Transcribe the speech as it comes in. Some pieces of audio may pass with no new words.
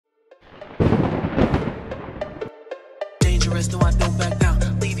rest, no, I don't back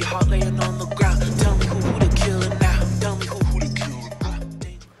down. Leave your heart laying on the ground. Tell me who the killer now. Tell me who the killer.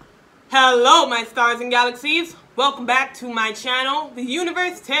 Hello, my stars and galaxies. Welcome back to my channel, The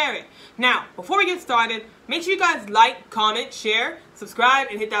Universe Tarot. Now, before we get started, make sure you guys like, comment, share, subscribe,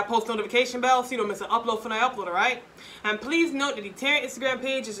 and hit that post notification bell so you don't miss an upload when I upload, alright? And please note that the Tarot Instagram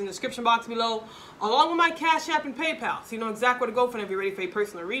page is in the description box below, along with my Cash App and PayPal, so you know exactly where to go whenever you're ready for a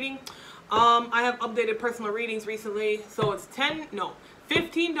personal reading. I have updated personal readings recently, so it's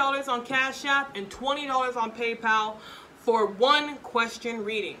 $15 on Cash App and $20 on PayPal for one question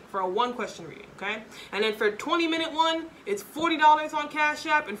reading, okay? And then for a 20-minute one, it's $40 on Cash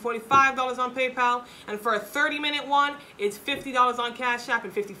App and $45 on PayPal. And for a 30-minute one, it's $50 on Cash App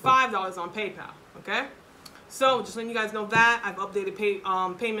and $55 on PayPal, okay? So just letting you guys know that I've updated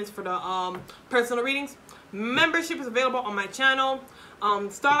payments for the personal readings. Membership is available on my channel.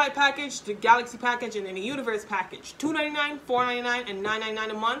 Starlight package, the Galaxy package, and then the Universe package. $2.99, $4.99, and $9.99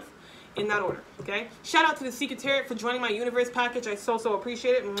 a month. In that order, okay? Shout out to the Secret Tarot for joining my Universe package. I so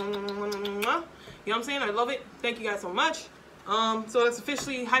appreciate it. You know what I'm saying? I love it. Thank you guys so much. So that's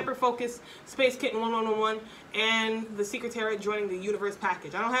officially Hyper Focus, Space Kitten 1111, and the Secret Tarot joining the Universe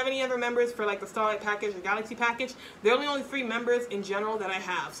package. I don't have any other members for like the Starlight package or Galaxy package. There are only 3 members in general that I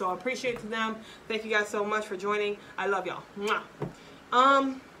have. So I appreciate to them. Thank you guys so much for joining. I love y'all.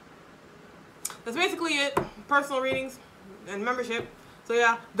 That's basically it. Personal readings and membership. So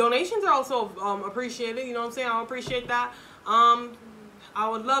yeah, donations are also appreciated, you know what I'm saying? I appreciate that. I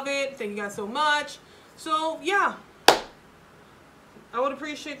would love it. Thank you guys so much. So yeah, I would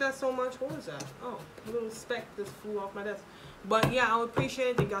appreciate that so much. What was that? Oh, a little speck just flew off my desk. But yeah, I would appreciate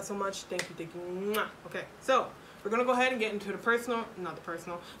it. Thank you guys so much. Thank you. Okay, so we're going to go ahead and get into the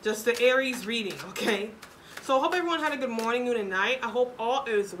just the Aries reading, okay? So I hope everyone had a good morning, noon, and night. I hope all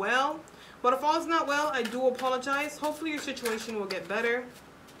is well. But if all is not well, I do apologize. Hopefully your situation will get better.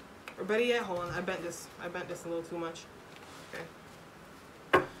 Or better yet, hold on, I bent this a little too much. Okay.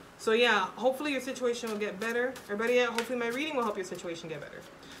 So yeah, hopefully your situation will get better. Or better yet, hopefully my reading will help your situation get better.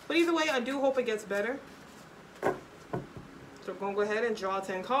 But either way, I do hope it gets better. So we're going to go ahead and draw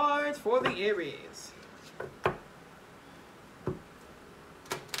 10 cards for the Aries.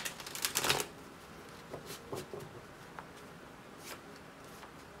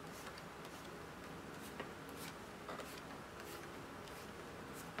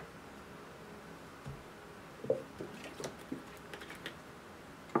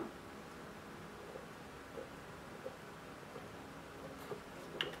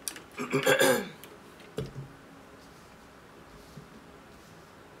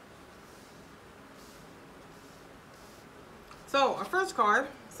 So our first card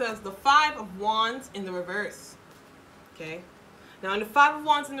says the 5 of Wands in the reverse. Okay. Now in the 5 of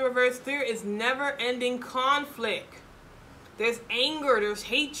Wands in the reverse, there is never-ending conflict. There's anger, there's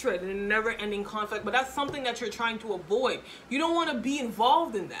hatred, and never-ending conflict. But that's something that you're trying to avoid. You don't want to be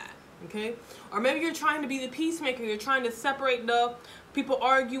involved in that. Okay? Or maybe you're trying to be the peacemaker. You're trying to separate the people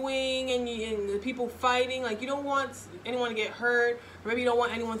arguing and the people fighting. Like, you don't want anyone to get hurt. Or maybe you don't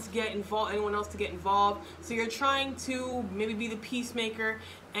want anyone else to get involved. So you're trying to maybe be the peacemaker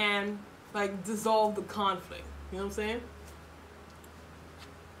and like dissolve the conflict. You know what I'm saying?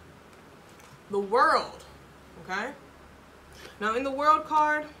 The World. Okay? Now in the World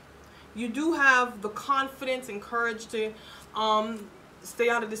card, you do have the confidence and courage to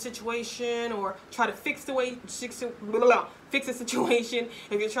stay out of the situation or try to fix the situation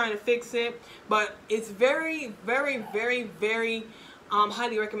if you're trying to fix it. But it's very, very, very, very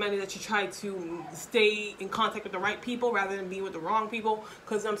highly recommended that you try to stay in contact with the right people rather than be with the wrong people,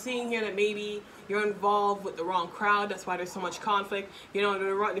 because I'm seeing here that maybe you're involved with the wrong crowd. That's why there's so much conflict. You know,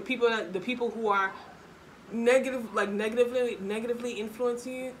 the people who are negatively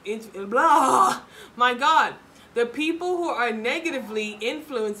influencing you, my God. The people who are negatively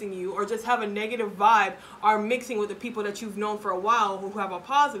influencing you or just have a negative vibe are mixing with the people that you've known for a while who have a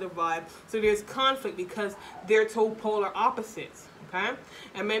positive vibe. So there's conflict because they're two polar opposites, okay?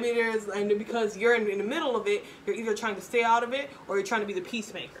 And maybe because you're in the middle of it, you're either trying to stay out of it or you're trying to be the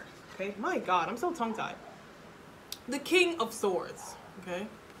peacemaker, okay? My God, I'm so tongue-tied. The King of Swords, okay?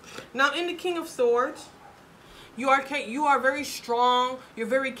 Now in the King of Swords, you are very strong, you're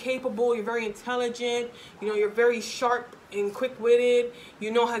very capable, you're very intelligent, you know, you're very sharp and quick-witted,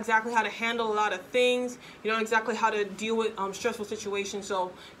 you know exactly how to handle a lot of things, you know exactly how to deal with stressful situations, so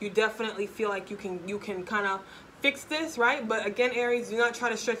you definitely feel like you can kind of fix this, right? But again, Aries, do not try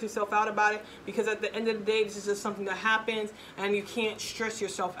to stress yourself out about it, because at the end of the day, this is just something that happens, and you can't stress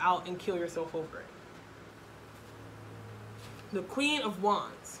yourself out and kill yourself over it. The Queen of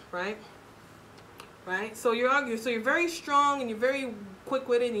Wands, right? right? So you're very strong and you're very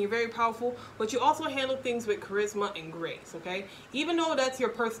quick-witted and you're very powerful, but you also handle things with charisma and grace, okay? Even though that's your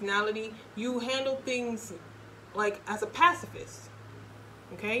personality, you handle things like as a pacifist,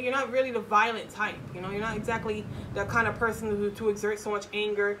 okay? You're not really the violent type, you know? You're not exactly the kind of person who to exert so much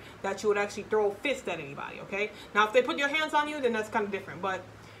anger that you would actually throw a fist at anybody, okay? Now, if they put your hands on you, then that's kind of different, but,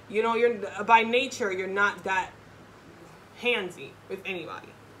 you know, you're by nature, you're not that handsy with anybody,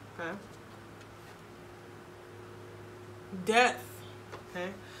 okay? Death. Okay,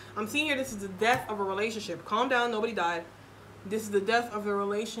 I'm seeing here this is the death of a relationship. Calm down, nobody died. This is the death of a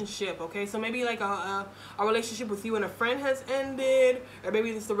relationship, okay? So maybe like a relationship with you and a friend has ended, or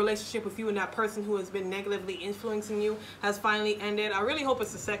maybe it's the relationship with you and that person who has been negatively influencing you has finally ended. I really hope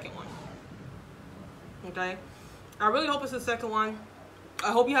it's the second one, okay? I really hope it's the second one.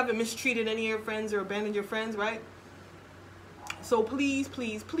 I hope you haven't mistreated any of your friends or abandoned your friends, right? So please,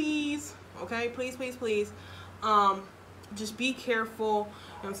 please, please, okay? Please, please, please. Just be careful, you know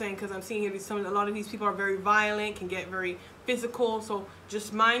what I'm saying, because I'm seeing here a lot of these people are very violent, can get very physical, so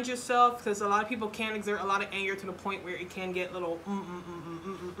just mind yourself, because a lot of people can exert a lot of anger to the point where it can get little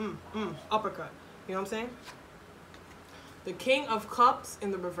uppercut, you know what I'm saying? The King of Cups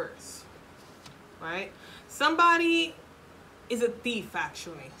in the reverse, right? Somebody is a thief,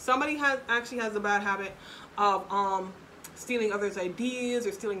 actually. Somebody actually has a bad habit of stealing others' ideas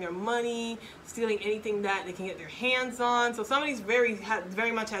or stealing their money, stealing anything that they can get their hands on. So somebody's very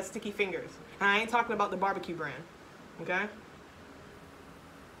much has sticky fingers. And I ain't talking about the barbecue brand, okay?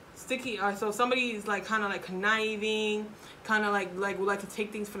 Sticky. So somebody is like kind of like conniving, kind of like would like to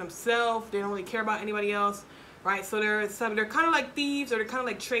take things for themselves. They don't really care about anybody else, right? So they're kind of like thieves, or they're kind of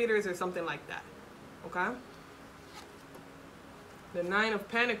like traitors or something like that, okay? The Nine of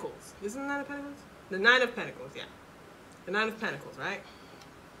Pentacles. Isn't that a Pentacles? The Nine of Pentacles, yeah. The Nine of Pentacles, right?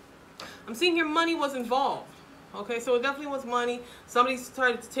 I'm seeing your money was involved. Okay, so it definitely was money. Somebody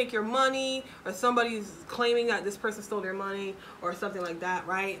started to take your money, or somebody's claiming that this person stole their money, or something like that,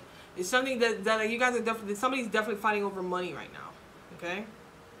 right? It's something that you guys are definitely, somebody's definitely fighting over money right now, okay?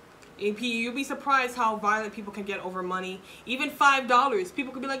 AP, you'll be surprised how violent people can get over money. Even $5,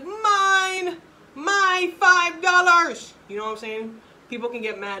 people could be like, mine, my $5. You know what I'm saying? People can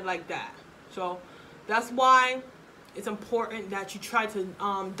get mad like that. So that's why it's important that you try to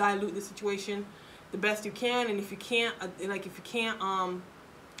dilute the situation the best you can, and if you can't,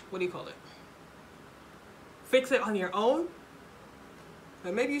 what do you call it? Fix it on your own.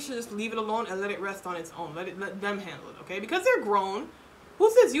 Then maybe you should just leave it alone and let it rest on its own. Let them handle it, okay? Because they're grown.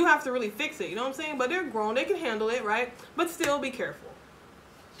 Who says you have to really fix it? You know what I'm saying? But they're grown. They can handle it, right? But still, be careful.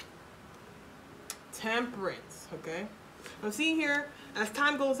 Temperance, okay? I'm seeing here, as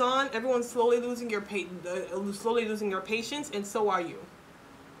time goes on, everyone's slowly losing your patience, and so are you.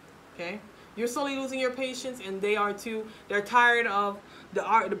 Okay, you're slowly losing your patience, and they are too. They're tired of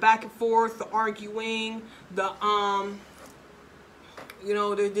the back and forth, the arguing, you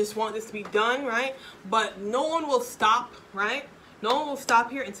know, they just want this to be done, right? But no one will stop, right? No one will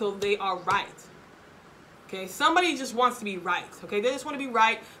stop here until they are right. Okay, somebody just wants to be right. Okay, they just want to be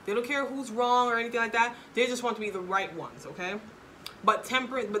right. They don't care who's wrong or anything like that. They just want to be the right ones. Okay, but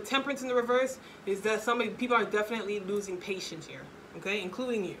temperance in the reverse is that people are definitely losing patience here. Okay,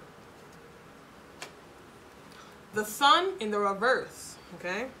 including you. The Sun in the reverse.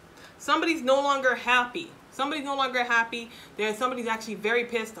 Okay, somebody's no longer happy. Somebody's no longer happy. Somebody's actually very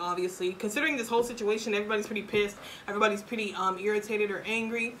pissed, obviously. Considering this whole situation, everybody's pretty pissed. Everybody's pretty irritated or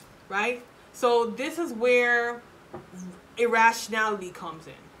angry, right? So this is where irrationality comes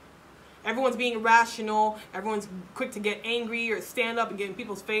in. Everyone's being irrational. Everyone's quick to get angry or stand up and get in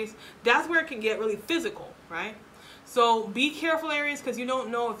people's face. That's where it can get really physical, right? So be careful, Aries, because you don't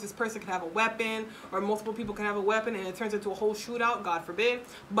know if this person could have a weapon, or multiple people can have a weapon and it turns into a whole shootout, God forbid.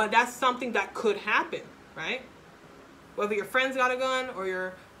 But that's something that could happen, right? Whether your friends got a gun,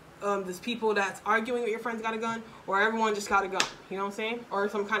 or there's people that's arguing with your friends got a gun, or everyone just got a gun, you know what I'm saying? Or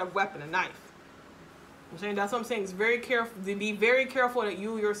some kind of weapon, a knife. I'm saying, that's what I'm saying. It's very careful, be very careful that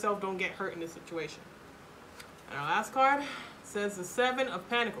you yourself don't get hurt in this situation. And our last card says the Seven of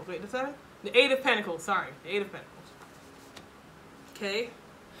Pentacles. Wait, the Seven? The Eight of Pentacles, sorry. The Eight of Pentacles. Okay.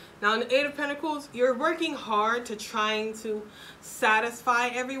 Now, in the Eight of Pentacles, you're working hard to trying to satisfy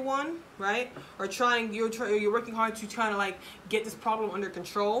everyone, right? Or you're working hard to try to like get this problem under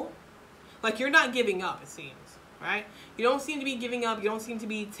control. Like, you're not giving up, it seems, right? You don't seem to be giving up. You don't seem to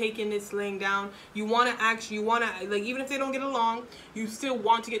be taking this laying down. You want to like, even if they don't get along, you still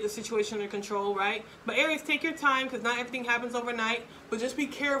want to get the situation under control, right? But Aries, take your time, because not everything happens overnight. But just be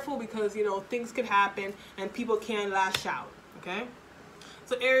careful, because, you know, things could happen and people can lash out, okay?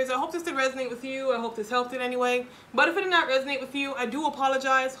 So Aries, I hope this did resonate with you. I hope this helped in any way. But if it did not resonate with you, I do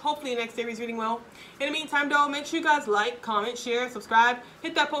apologize. Hopefully next Aries reading will. In the meantime, though, make sure you guys like, comment, share, subscribe,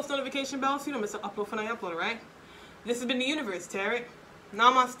 hit that post notification bell so you don't miss an upload when I upload it, right? This has been the Universe Tarot.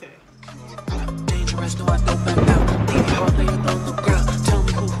 Namaste. Dangerous, no, I don't back out. Leave your heart laying